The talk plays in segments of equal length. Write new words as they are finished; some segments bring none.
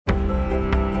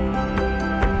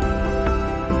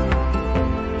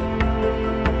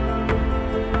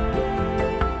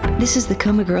This is the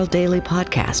COMA Girl Daily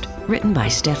Podcast, written by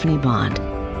Stephanie Bond.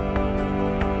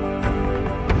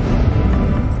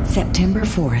 September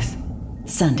 4th,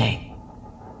 Sunday.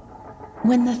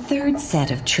 When the third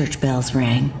set of church bells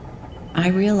rang, I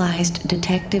realized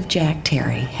Detective Jack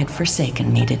Terry had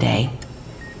forsaken me today.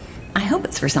 I hope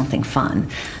it's for something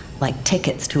fun, like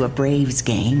tickets to a Braves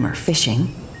game or fishing,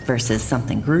 versus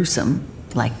something gruesome,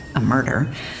 like a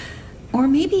murder. Or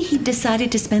maybe he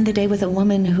decided to spend the day with a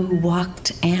woman who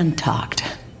walked and talked.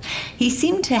 He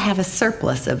seemed to have a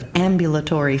surplus of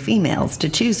ambulatory females to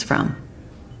choose from.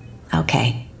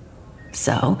 Okay,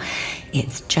 so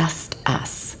it's just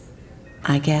us.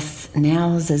 I guess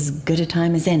now's as good a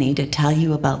time as any to tell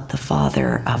you about the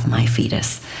father of my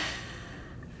fetus.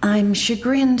 I'm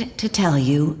chagrined to tell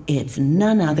you it's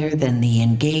none other than the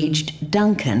engaged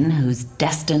Duncan, who's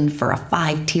destined for a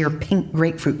 5-tier pink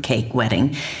grapefruit cake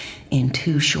wedding in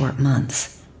 2 short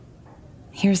months.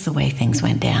 Here's the way things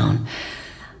went down.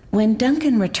 When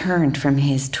Duncan returned from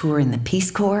his tour in the Peace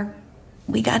Corps,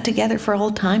 we got together for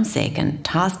old time's sake and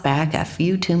tossed back a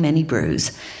few too many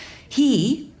brews.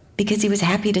 He, because he was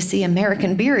happy to see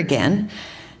American beer again.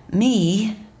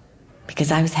 Me,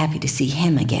 because I was happy to see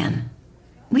him again.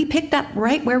 We picked up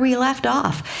right where we left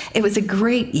off. It was a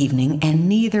great evening, and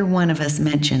neither one of us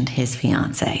mentioned his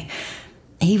fiancée.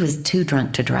 He was too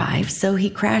drunk to drive, so he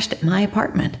crashed at my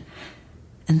apartment,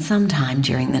 and sometime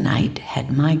during the night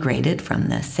had migrated from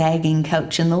the sagging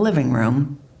couch in the living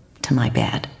room to my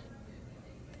bed.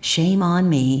 Shame on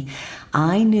me.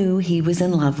 I knew he was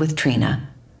in love with Trina,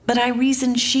 but I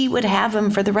reasoned she would have him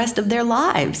for the rest of their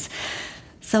lives.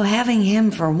 So having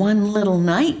him for one little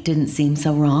night didn't seem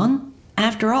so wrong.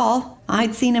 After all,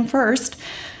 I'd seen him first.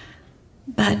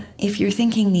 But if you're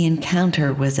thinking the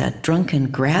encounter was a drunken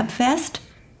grab fest,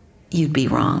 you'd be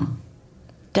wrong.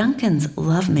 Duncan's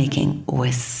lovemaking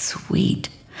was sweet,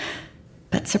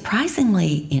 but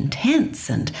surprisingly intense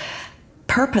and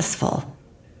purposeful.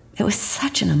 It was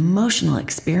such an emotional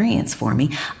experience for me.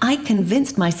 I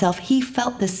convinced myself he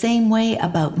felt the same way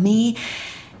about me,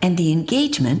 and the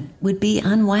engagement would be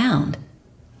unwound.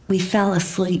 We fell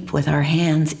asleep with our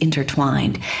hands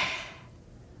intertwined,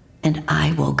 and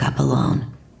I woke up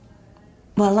alone.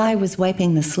 While I was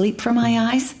wiping the sleep from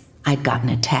my eyes, I'd gotten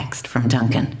a text from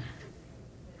Duncan.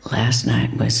 Last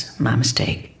night was my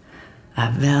mistake.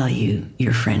 I value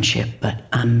your friendship, but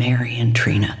I'm marrying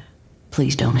Trina.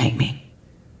 Please don't hate me.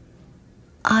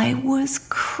 I was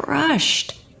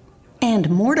crushed and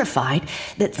mortified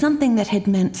that something that had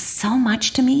meant so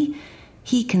much to me,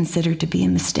 he considered to be a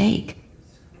mistake.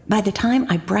 By the time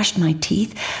I brushed my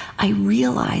teeth, I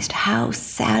realized how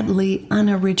sadly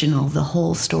unoriginal the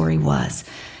whole story was,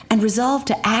 and resolved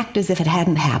to act as if it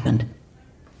hadn't happened.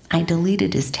 I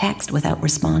deleted his text without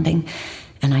responding,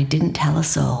 and I didn't tell a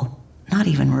soul, not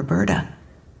even Roberta.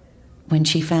 When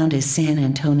she found his San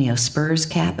Antonio Spurs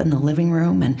cap in the living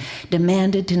room and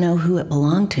demanded to know who it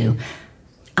belonged to,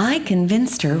 I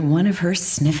convinced her one of her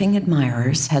sniffing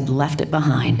admirers had left it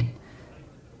behind.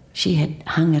 She had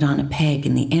hung it on a peg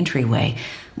in the entryway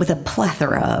with a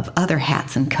plethora of other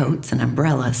hats and coats and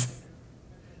umbrellas.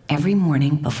 Every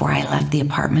morning before I left the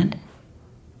apartment,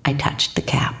 I touched the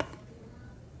cap.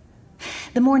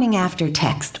 The morning after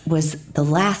text was the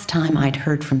last time I'd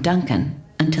heard from Duncan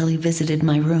until he visited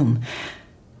my room.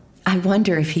 I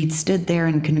wonder if he'd stood there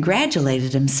and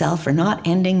congratulated himself for not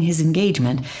ending his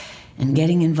engagement and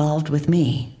getting involved with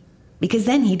me, because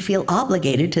then he'd feel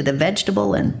obligated to the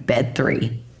vegetable and bed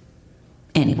 3.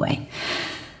 Anyway,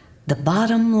 the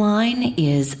bottom line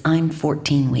is I'm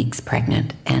 14 weeks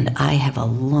pregnant, and I have a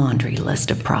laundry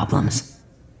list of problems.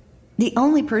 The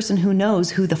only person who knows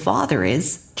who the father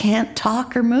is can't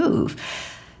talk or move.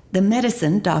 The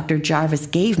medicine Dr. Jarvis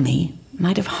gave me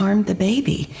might have harmed the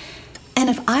baby. And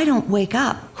if I don't wake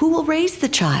up, who will raise the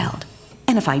child?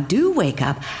 And if I do wake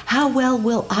up, how well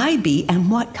will I be,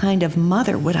 and what kind of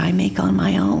mother would I make on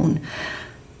my own?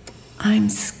 I'm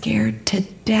scared to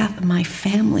death my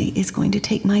family is going to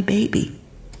take my baby.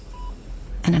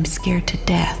 And I'm scared to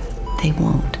death they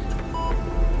won't.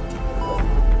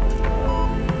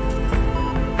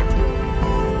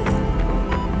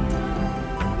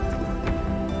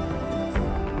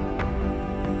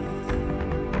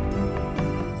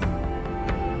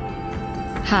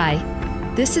 Hi,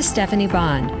 this is Stephanie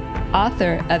Bond,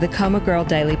 author of the COMA Girl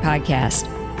Daily Podcast.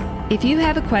 If you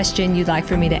have a question you'd like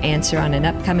for me to answer on an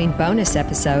upcoming bonus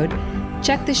episode,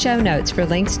 check the show notes for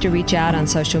links to reach out on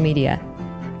social media.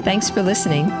 Thanks for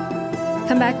listening.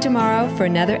 Come back tomorrow for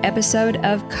another episode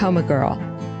of COMA Girl.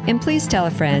 And please tell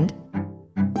a friend.